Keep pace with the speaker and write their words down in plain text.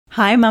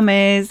Hi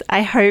mamas,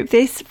 I hope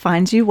this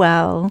finds you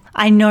well.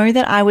 I know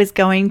that I was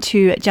going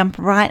to jump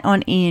right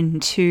on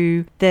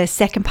into the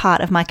second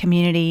part of my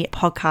community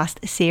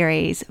podcast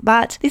series,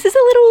 but this is a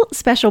little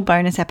special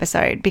bonus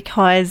episode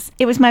because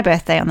it was my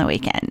birthday on the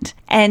weekend.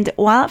 And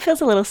while it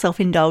feels a little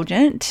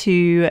self-indulgent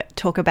to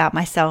talk about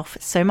myself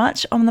so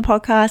much on the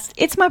podcast,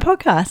 it's my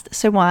podcast,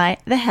 so why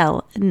the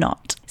hell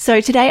not?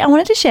 So today I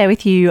wanted to share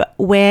with you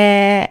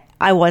where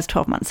I was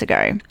 12 months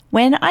ago.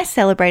 When I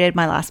celebrated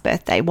my last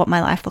birthday, what my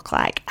life looked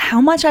like,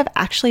 how much I've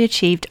actually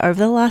achieved over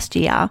the last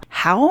year,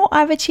 how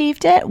I've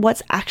achieved it,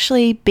 what's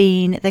actually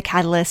been the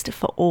catalyst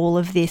for all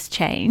of this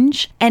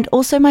change, and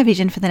also my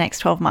vision for the next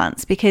 12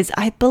 months, because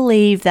I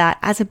believe that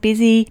as a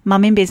busy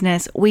mum in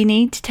business, we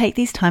need to take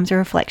these times of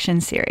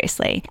reflection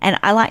seriously. And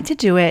I like to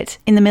do it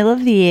in the middle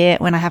of the year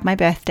when I have my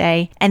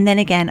birthday, and then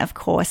again, of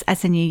course,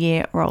 as the new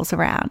year rolls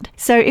around.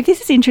 So if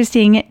this is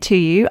interesting to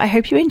you, I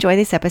hope you enjoy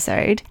this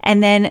episode,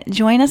 and then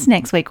join us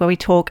next week where we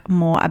talk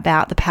more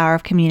about the power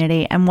of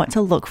community and what to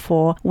look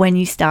for when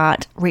you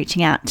start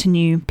reaching out to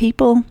new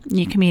people,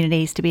 new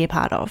communities to be a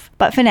part of.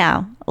 But for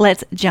now,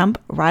 let's jump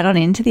right on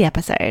into the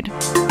episode.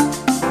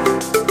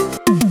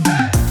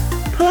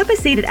 Pull up a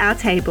seat at our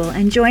table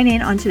and join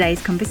in on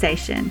today's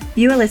conversation.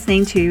 You are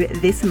listening to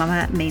This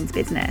Mama Means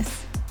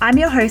Business. I'm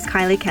your host,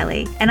 Kylie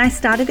Kelly, and I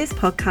started this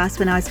podcast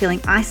when I was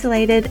feeling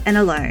isolated and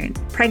alone,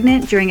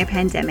 pregnant during a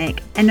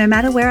pandemic, and no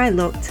matter where I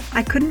looked,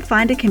 I couldn't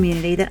find a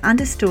community that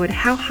understood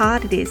how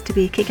hard it is to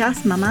be a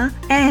kick-ass mama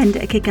and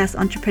a kick-ass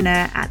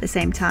entrepreneur at the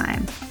same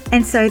time.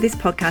 And so this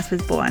podcast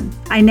was born.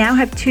 I now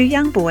have 2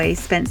 young boys,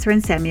 Spencer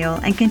and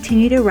Samuel, and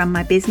continue to run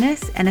my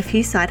business and a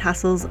few side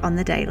hustles on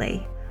the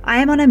daily.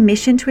 I am on a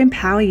mission to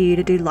empower you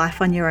to do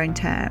life on your own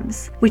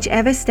terms,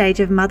 whichever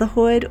stage of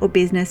motherhood or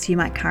business you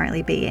might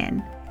currently be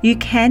in. You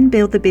can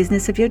build the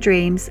business of your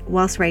dreams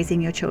whilst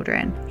raising your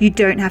children. You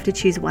don't have to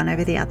choose one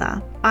over the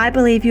other. I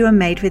believe you are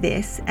made for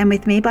this, and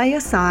with me by your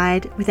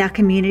side, with our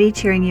community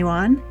cheering you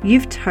on,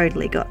 you've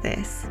totally got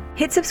this.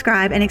 Hit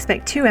subscribe and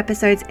expect 2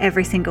 episodes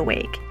every single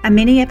week. A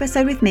mini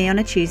episode with me on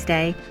a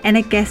Tuesday and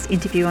a guest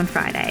interview on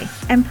Friday.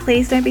 And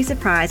please don't be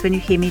surprised when you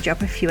hear me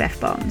drop a few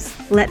F-bombs.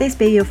 Let this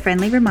be your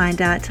friendly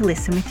reminder to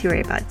listen with your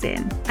earbuds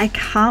in. I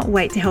can't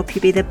wait to help you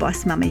be the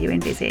boss mama you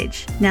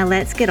envisage. Now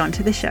let's get on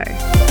to the show.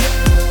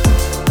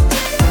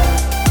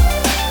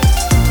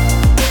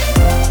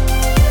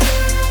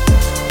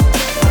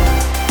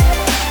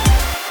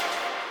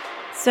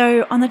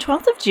 So on the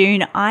 12th of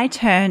June, I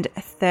turned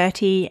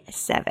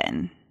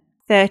 37.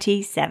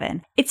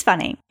 37. It's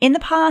funny. In the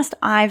past,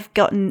 I've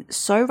gotten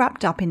so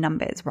wrapped up in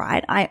numbers,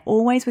 right? I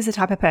always was the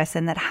type of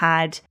person that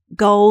had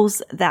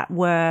goals that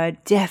were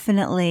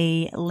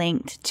definitely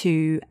linked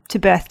to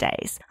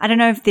birthdays. I don't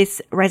know if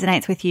this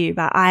resonates with you,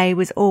 but I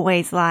was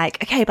always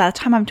like, okay, by the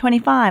time I'm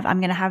 25, I'm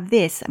going to have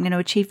this. I'm going to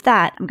achieve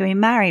that. I'm going to be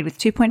married with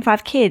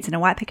 2.5 kids and a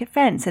white picket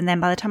fence. And then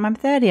by the time I'm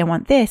 30, I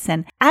want this.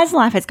 And as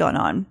life has gone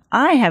on,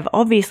 I have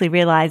obviously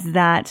realized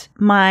that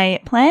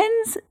my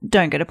plans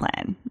don't go to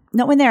plan.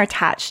 Not when they're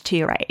attached to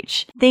your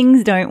age.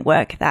 Things don't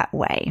work that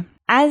way.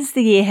 As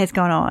the year has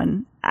gone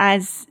on,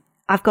 as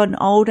I've gotten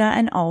older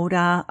and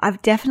older,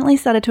 I've definitely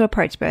started to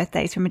approach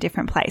birthdays from a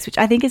different place, which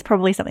I think is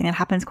probably something that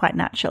happens quite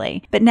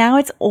naturally. But now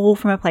it's all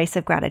from a place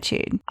of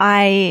gratitude.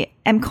 I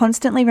am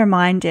constantly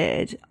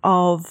reminded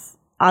of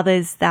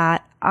others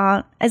that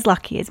aren't as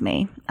lucky as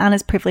me, aren't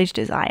as privileged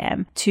as I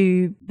am,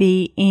 to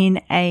be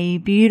in a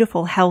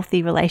beautiful,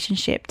 healthy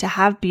relationship, to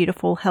have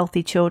beautiful,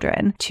 healthy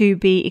children, to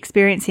be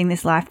experiencing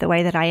this life the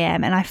way that I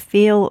am. And I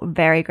feel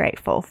very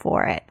grateful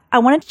for it. I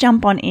wanted to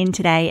jump on in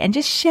today and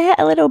just share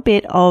a little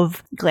bit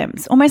of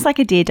glimpse, almost like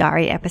a Dear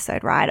Diary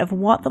episode, right? Of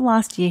what the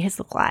last year has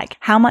looked like,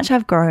 how much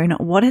I've grown,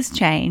 what has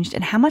changed,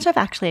 and how much I've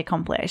actually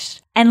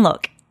accomplished. And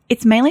look,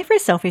 it's mainly for a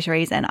selfish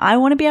reason. I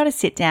want to be able to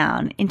sit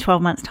down in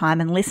 12 months'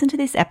 time and listen to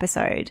this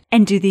episode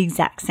and do the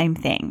exact same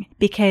thing.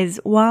 Because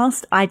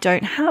whilst I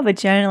don't have a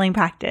journaling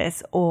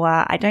practice or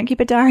I don't keep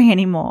a diary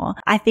anymore,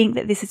 I think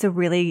that this is a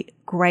really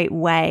great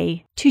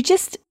way to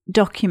just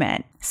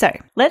document. So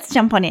let's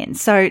jump on in.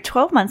 So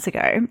 12 months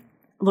ago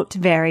looked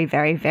very,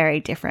 very, very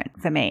different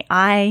for me.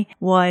 I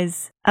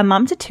was a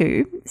mum to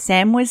 2.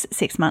 Sam was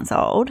 6 months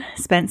old.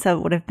 Spencer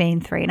would have been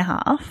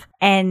 3.5.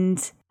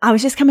 And I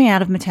was just coming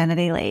out of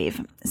maternity leave.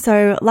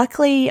 So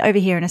luckily over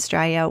here in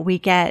Australia, we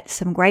get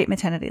some great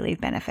maternity leave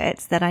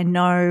benefits that I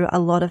know a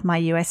lot of my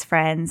US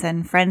friends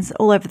and friends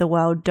all over the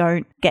world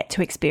don't get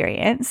to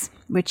experience,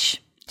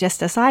 which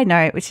just a side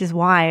note, which is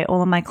why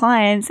all of my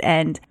clients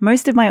and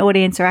most of my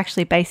audience are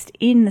actually based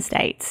in the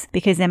States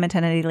because their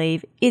maternity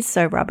leave is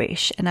so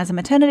rubbish. And as a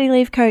maternity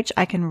leave coach,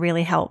 I can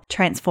really help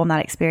transform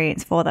that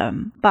experience for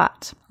them.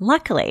 But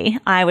luckily,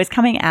 I was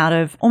coming out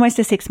of almost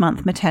a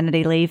 6-month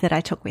maternity leave that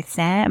I took with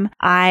Sam.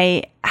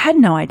 I had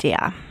no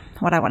idea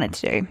what I wanted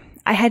to do.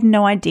 I had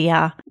no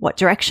idea what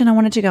direction I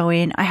wanted to go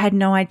in. I had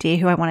no idea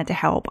who I wanted to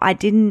help. I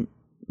didn't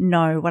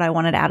know what I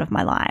wanted out of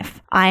my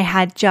life. I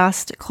had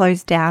just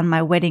closed down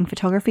my wedding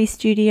photography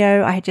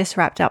studio. I had just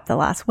wrapped up the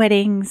last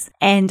weddings.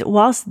 And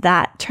whilst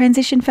that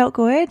transition felt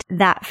good,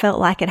 that felt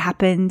like it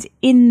happened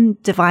in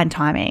divine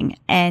timing.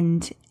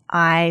 And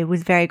I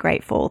was very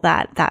grateful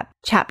that that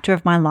chapter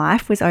of my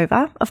life was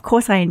over. Of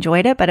course, I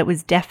enjoyed it, but it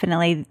was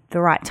definitely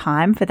the right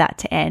time for that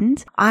to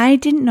end. I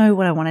didn't know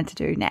what I wanted to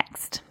do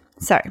next.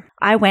 So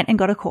I went and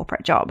got a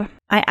corporate job.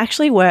 I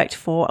actually worked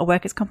for a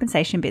workers'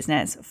 compensation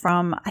business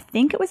from, I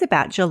think it was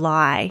about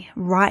July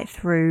right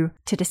through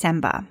to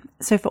December.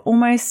 So for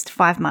almost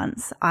 5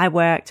 months, I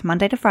worked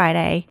Monday to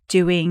Friday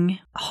doing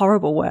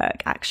horrible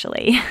work,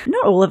 actually.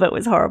 Not all of it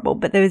was horrible,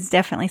 but there was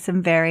definitely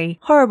some very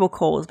horrible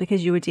calls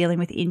because you were dealing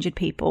with injured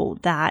people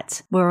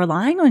that were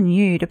relying on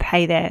you to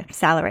pay their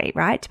salary,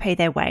 right? To pay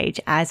their wage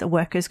as a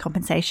workers'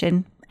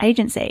 compensation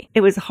agency.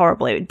 It was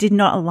horrible. It did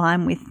not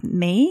align with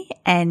me.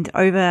 And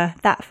over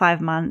that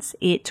 5 months,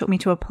 it took me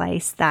to a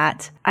place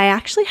that I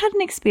actually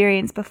hadn't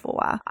experienced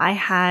before. I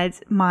had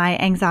my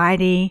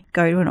anxiety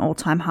go to an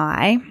all-time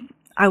high.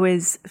 I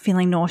was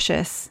feeling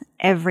nauseous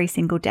every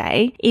single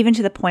day, even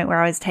to the point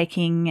where I was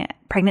taking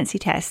pregnancy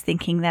tests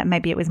thinking that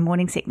maybe it was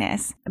morning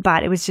sickness,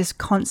 but it was just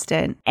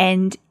constant.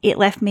 And it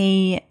left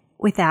me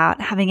without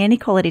having any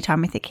quality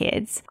time with the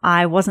kids.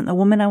 I wasn't the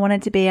woman I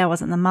wanted to be. I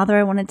wasn't the mother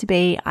I wanted to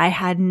be. I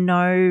had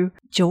no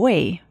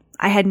joy.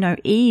 I had no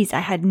ease. I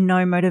had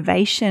no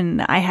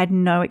motivation. I had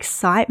no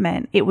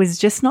excitement. It was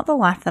just not the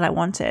life that I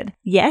wanted.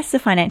 Yes, the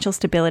financial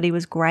stability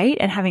was great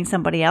and having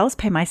somebody else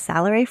pay my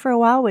salary for a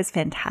while was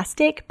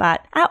fantastic,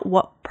 but at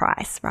what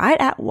price, right?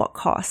 At what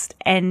cost?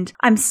 And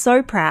I'm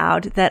so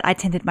proud that I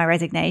tendered my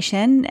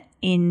resignation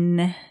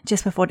in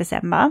just before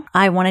December.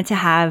 I wanted to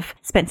have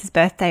Spencer's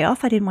birthday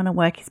off. I didn't want to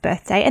work his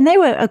birthday. And they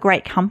were a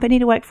great company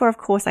to work for. Of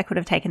course, I could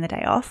have taken the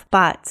day off,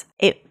 but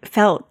it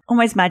felt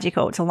almost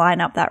magical to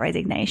line up that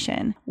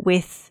resignation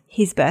with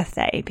his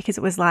birthday because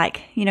it was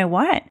like, you know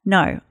what?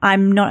 No,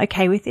 I'm not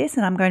okay with this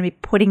and I'm going to be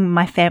putting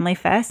my family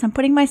first. I'm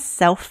putting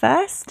myself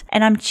first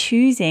and I'm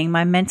choosing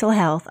my mental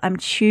health. I'm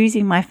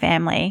choosing my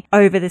family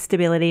over the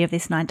stability of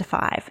this 9 to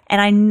 5.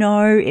 And I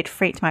know it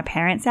freaked my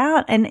parents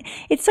out. And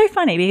it's so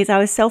funny because I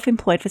was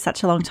self-employed for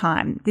such a long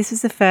time. This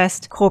was the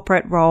first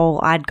corporate role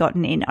I'd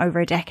gotten in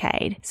over a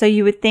decade. So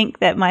you would think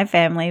that my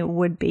family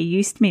would be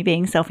used to me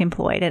being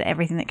self-employed and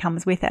everything that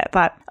comes with it.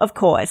 But of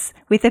course,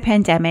 with the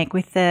pandemic,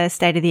 with the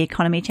state of the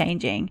economy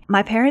changing,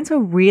 my parents were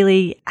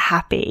really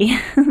happy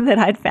that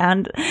I'd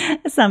found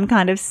some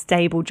kind of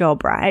stable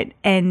job, right?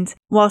 And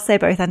whilst they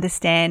both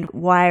understand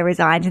why I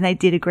resigned and they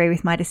did agree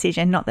with my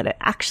decision, not that it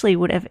actually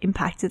would have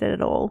impacted it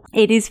at all,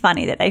 it is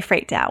funny that they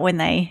freaked out when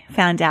they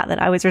found out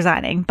that I was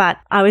resigning, but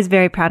I was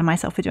very proud of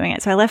myself for doing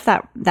it. So I left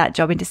that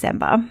job in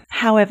December.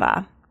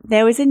 However,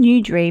 there was a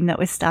new dream that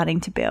was starting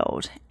to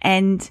build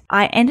and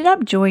I ended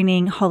up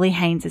joining Holly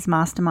Haynes'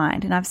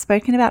 mastermind. And I've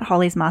spoken about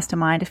Holly's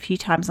mastermind a few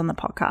times on the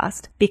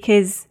podcast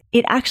because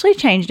it actually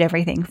changed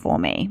everything for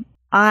me.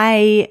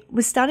 I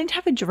was starting to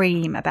have a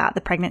dream about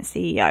the Pregnant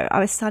CEO. I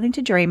was starting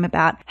to dream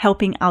about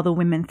helping other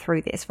women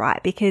through this,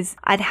 right? Because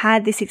I'd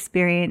had this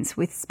experience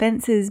with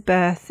Spencer's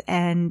birth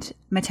and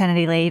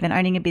maternity leave and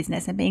owning a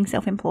business and being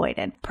self-employed.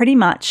 And pretty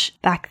much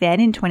back then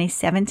in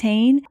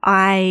 2017,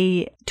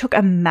 I took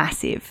a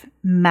massive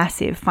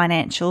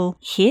financial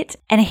hit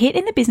and a hit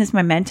in the business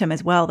momentum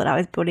as well that I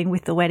was building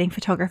with the wedding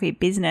photography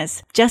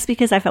business just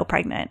because I felt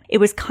pregnant. It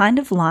was kind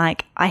of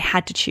like I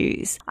had to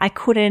choose. I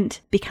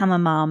couldn't become a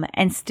mum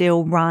and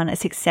still run a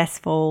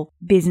successful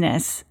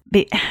business.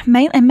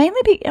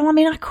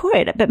 I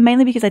could, but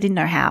mainly because I didn't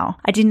know how.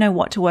 I didn't know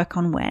what to work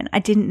on when. I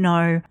didn't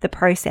know the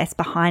process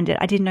behind it.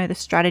 I didn't know the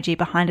strategy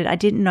behind it. I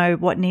didn't know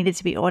what needed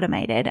to be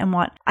automated and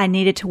what I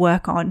needed to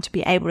work on to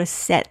be able to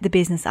set the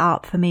business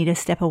up for me to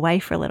step away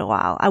for a little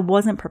while. I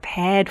wasn't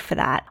prepared for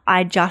that.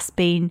 I'd just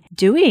been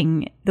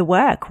doing the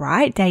work,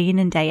 right? Day in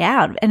and day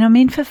out.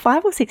 And for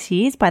 5 or 6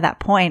 years by that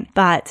point,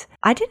 but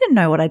I didn't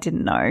know what I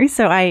didn't know.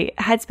 So I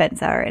had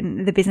Spencer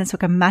and the business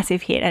took a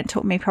massive hit and it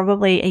took me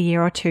probably a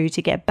year or two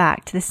to get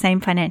back to the same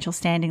financial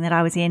standing that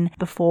I was in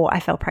before I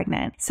fell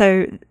pregnant.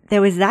 So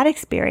there was that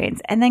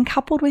experience. And then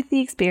coupled with the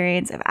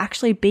experience of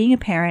actually being a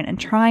parent and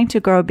trying to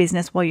grow a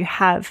business while you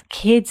have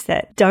kids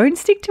that don't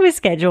stick to a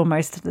schedule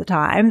most of the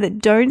time, that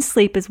don't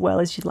sleep as well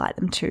as you'd like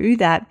them to,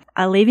 that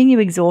are leaving you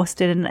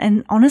exhausted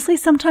and honestly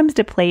sometimes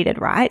depleted,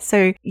 right?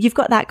 So you've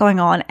got that going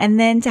on. And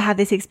then to have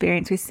this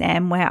experience with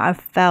Sam where I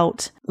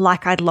felt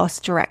like I'd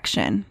lost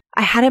direction.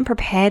 I hadn't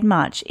prepared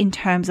much in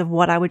terms of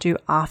what I would do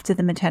after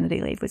the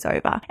maternity leave was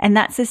over. And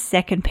that's the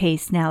second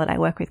piece now that I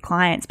work with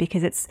clients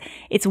because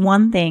it's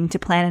one thing to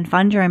plan and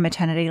fund your own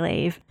maternity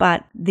leave,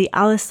 but the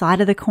other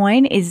side of the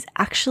coin is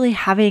actually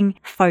having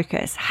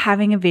focus,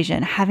 having a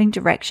vision, having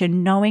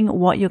direction, knowing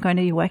what you're going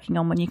to be working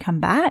on when you come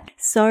back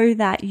so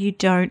that you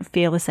don't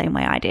feel the same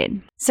way I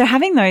did. So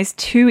having those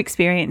two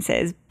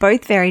experiences,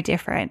 both very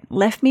different,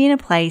 left me in a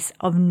place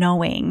of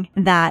knowing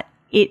that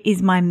it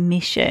is my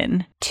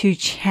mission to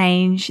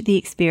change the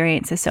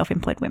experience of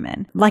self-employed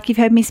women. Like you've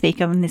heard me speak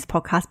on this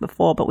podcast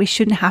before, but we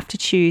shouldn't have to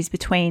choose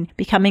between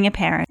becoming a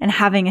parent and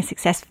having a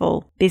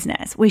successful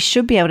business. We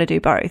should be able to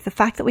do both. The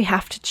fact that we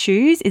have to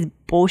choose is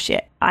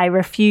bullshit. I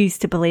refuse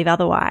to believe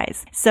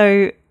otherwise.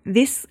 So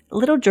this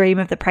little dream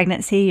of the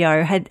pregnant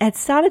CEO had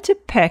started to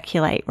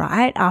percolate,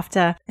 right?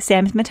 After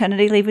Sam's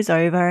maternity leave was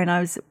over and I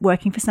was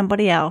working for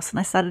somebody else, and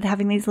I started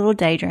having these little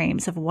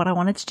daydreams of what I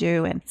wanted to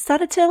do and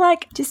started to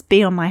like just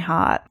be on my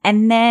heart.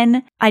 And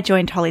then I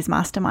joined Holly's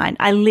Mastermind.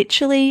 I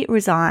literally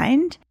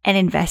resigned and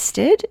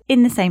invested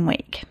in the same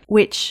week,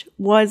 which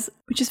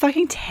is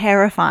fucking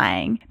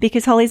terrifying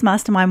because Holly's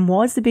Mastermind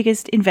was the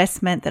biggest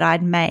investment that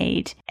I'd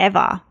made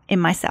ever in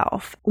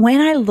myself. When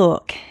I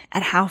look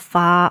at how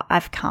far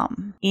I've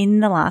come in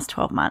the last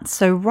 12 months,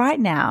 so right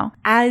now,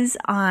 as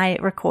I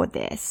record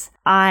this,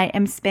 I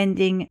am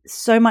spending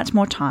so much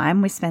more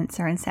time with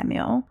Spencer and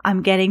Samuel.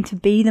 I'm getting to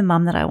be the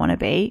mum that I want to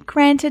be.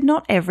 Granted,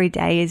 not every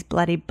day is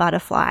bloody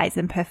butterflies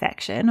and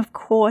perfection. Of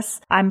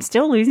course, I'm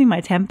still losing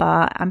my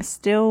temper. I'm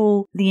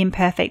still the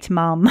imperfect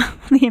mum,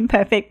 the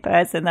imperfect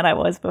person that I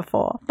was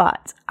before.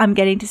 But I'm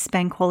getting to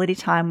spend quality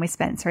time with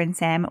Spencer and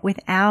Sam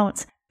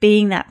without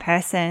being that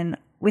person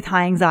with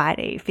high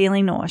anxiety,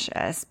 feeling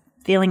nauseous,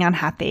 feeling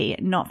unhappy,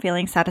 not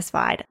feeling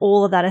satisfied.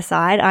 All of that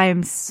aside, I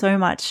am so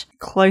much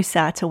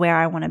closer to where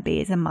I want to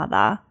be as a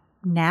mother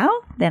now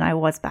than I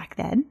was back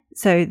then.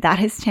 So that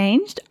has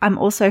changed. I'm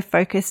also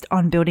focused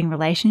on building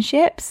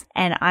relationships,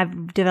 and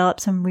I've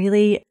developed some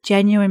really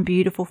genuine,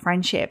 beautiful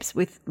friendships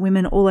with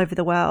women all over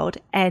the world.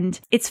 And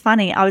it's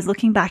funny, I was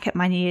looking back at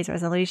my New Year's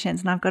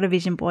resolutions and I've got a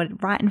vision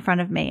board right in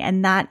front of me.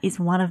 And that is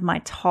one of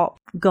my top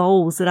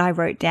goals that I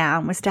wrote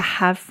down, was to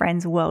have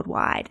friends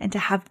worldwide and to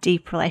have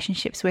deep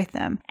relationships with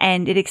them.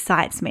 And it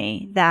excites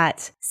me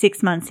that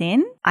 6 months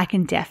in, I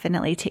can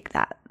definitely tick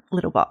that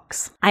little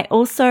box. I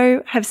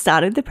also have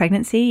started the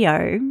Pregnant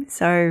CEO.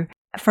 So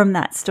from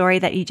that story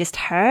that you just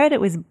heard,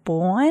 it was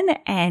born.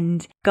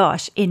 And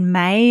gosh, in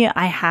May,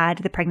 I had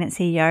the Pregnant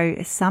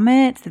CEO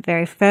Summit, the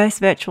very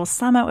first virtual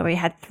summit where we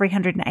had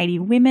 380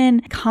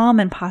 women come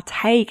and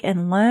partake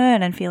and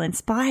learn and feel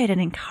inspired and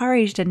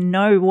encouraged and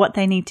know what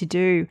they need to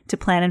do to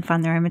plan and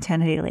fund their own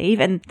maternity leave.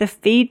 And the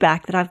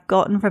feedback that I've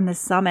gotten from the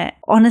summit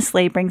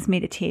honestly brings me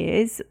to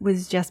tears.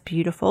 Was just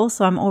beautiful.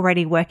 So I'm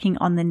already working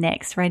on the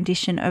next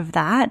rendition of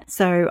that.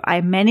 So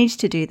I managed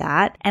to do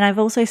that. And I've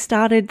also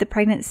started the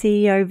Pregnant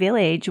CEO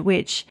Village,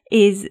 which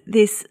is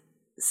this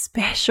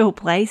special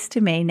place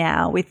to me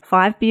now, with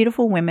 5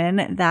 beautiful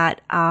women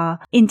that are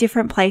in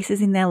different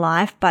places in their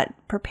life, but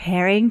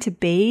preparing to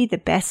be the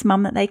best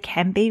mum that they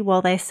can be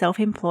while they're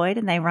self-employed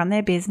and they run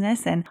their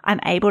business. And I'm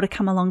able to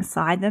come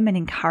alongside them and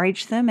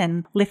encourage them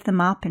and lift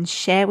them up and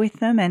share with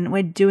them. And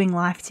we're doing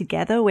life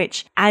together,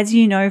 which, as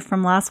you know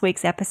from last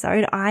week's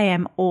episode, I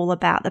am all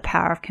about the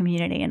power of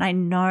community. And I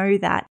know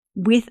that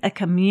with a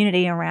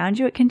community around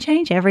you, it can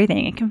change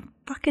everything. It can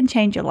fucking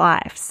change your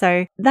life.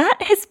 So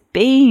that has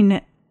been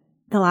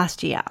the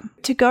last year.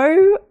 To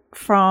go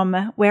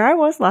from where I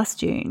was last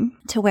June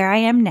to where I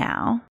am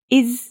now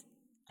is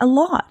a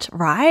lot,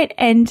 right?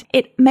 And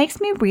it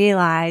makes me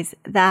realize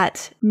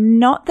that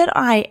not that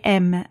I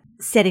am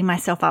setting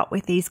myself up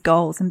with these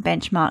goals and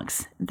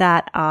benchmarks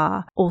that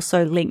are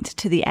also linked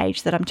to the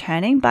age that I'm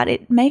turning, but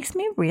it makes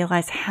me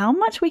realize how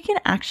much we can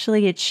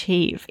actually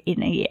achieve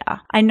in a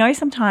year. I know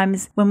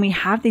sometimes when we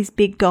have these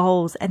big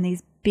goals and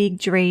these big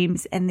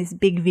dreams and this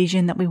big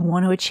vision that we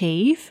want to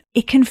achieve,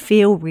 it can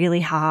feel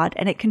really hard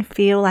and it can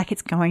feel like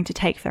it's going to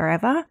take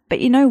forever. But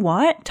you know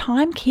what?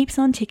 Time keeps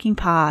on ticking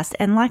past.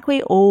 And like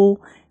we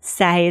all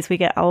say as we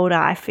get older,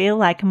 I feel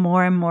like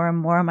more and more and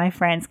more of my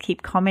friends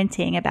keep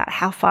commenting about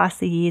how fast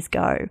the years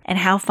go and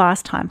how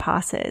fast time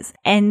passes.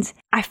 And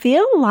I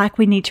feel like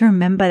we need to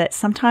remember that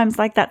sometimes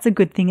like that's a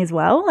good thing as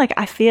well. Like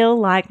I feel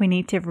like we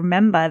need to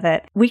remember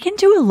that we can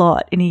do a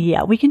lot in a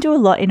year. We can do a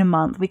lot in a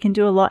month. We can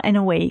do a lot in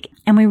a week.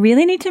 And we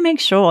really need to make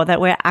sure that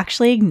we're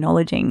actually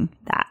acknowledging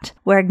that.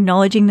 We're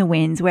acknowledging the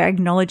wins. We're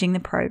acknowledging the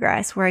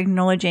progress. We're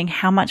acknowledging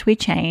how much we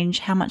change,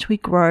 how much we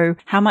grow,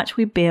 how much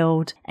we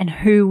build, and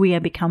who we are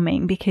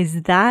becoming,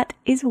 because that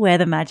is where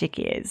the magic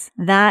is.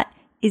 That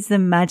is the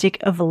magic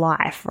of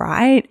life,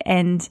 right?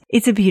 And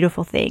it's a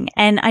beautiful thing.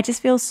 And I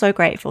just feel so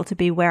grateful to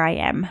be where I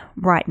am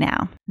right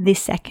now,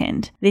 this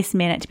second, this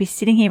minute, to be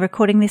sitting here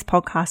recording this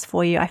podcast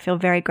for you. I feel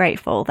very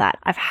grateful that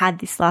I've had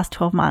this last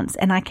 12 months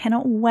and I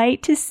cannot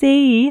wait to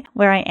see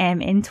where I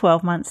am in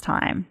 12 months'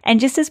 time. And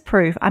just as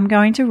proof, I'm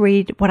going to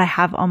read what I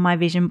have on my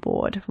vision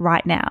board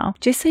right now,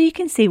 just so you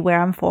can see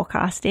where I'm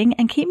forecasting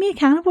and keep me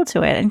accountable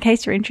to it in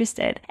case you're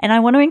interested. And I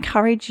want to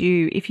encourage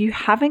you, if you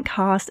haven't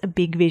cast a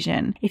big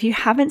vision, if you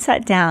haven't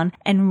sat down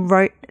and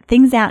wrote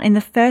things out in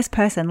the first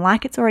person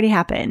like it's already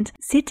happened,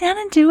 sit down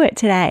and do it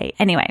today.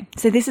 Anyway,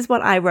 so this is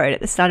what I wrote at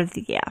the start of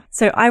the year.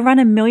 So I run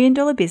a $1 million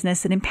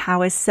business that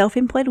empowers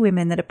self-employed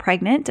women that are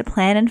pregnant to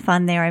plan and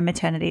fund their own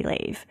maternity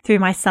leave. Through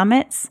my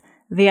summits,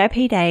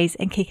 VIP days,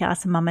 and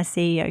kick-ass Mama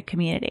CEO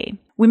community.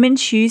 Women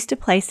choose to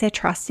place their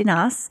trust in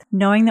us,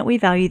 knowing that we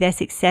value their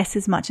success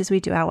as much as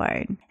we do our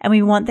own, and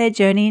we want their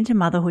journey into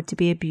motherhood to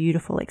be a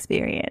beautiful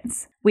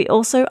experience. We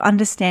also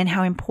understand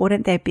how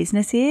important their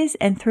business is,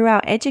 and through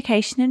our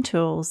education and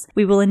tools,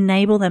 we will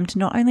enable them to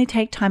not only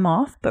take time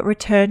off, but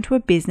return to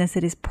a business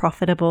that is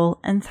profitable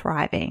and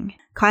thriving.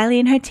 Kylie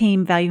and her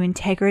team value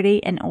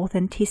integrity and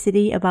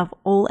authenticity above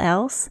all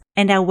else,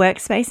 and our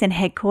workspace and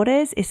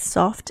headquarters is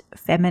soft,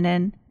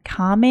 feminine,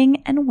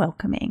 calming, and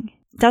welcoming.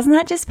 Doesn't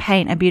that just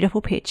paint a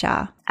beautiful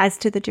picture as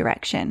to the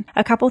direction?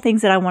 A couple of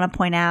things that I want to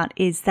point out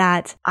is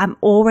that I'm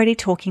already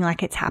talking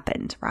like it's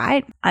happened,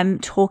 right? I'm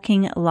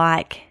talking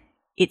like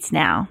it's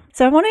now.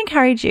 So I want to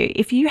encourage you,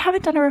 if you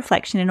haven't done a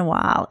reflection in a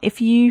while, if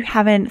you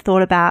haven't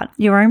thought about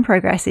your own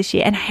progress this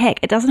year, and heck,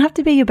 it doesn't have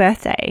to be your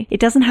birthday.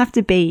 It doesn't have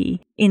to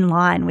be in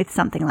line with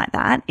something like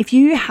that. If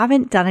you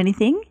haven't done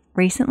anything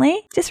recently,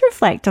 just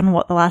reflect on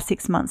what the last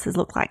 6 months has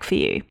looked like for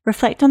you.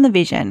 Reflect on the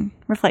vision,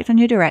 reflect on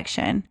your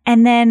direction,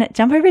 and then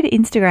jump over to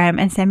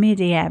Instagram and send me a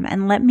DM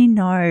and let me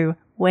know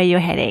where you're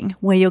heading,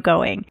 where you're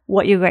going,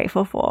 what you're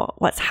grateful for,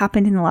 what's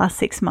happened in the last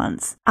 6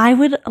 months. I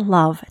would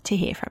love to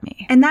hear from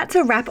you. And that's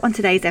a wrap on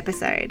today's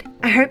episode.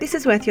 I hope this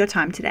is worth your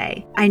time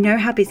today. I know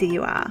how busy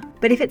you are,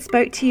 but if it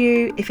spoke to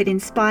you, if it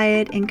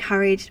inspired,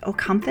 encouraged, or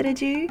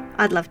comforted you,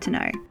 I'd love to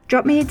know.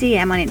 Drop me a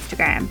DM on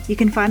Instagram. You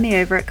can find me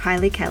over at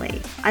Kylie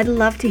Kelly. I'd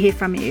love to hear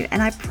from you, and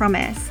I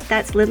promise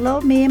that's little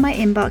old me in my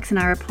inbox, and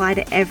I reply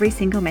to every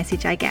single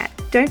message I get.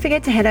 Don't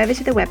forget to head over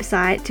to the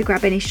website to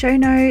grab any show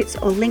notes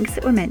or links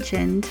that were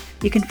mentioned.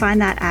 You can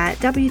find that at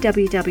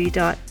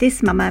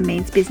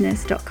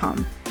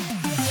www.thismamameansbusiness.com.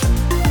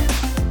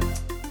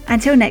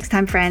 Until next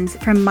time, friends,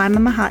 from my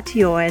mama heart to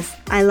yours,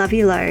 I love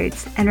you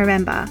loads, and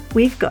remember,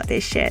 we've got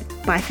this shit.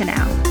 Bye for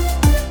now.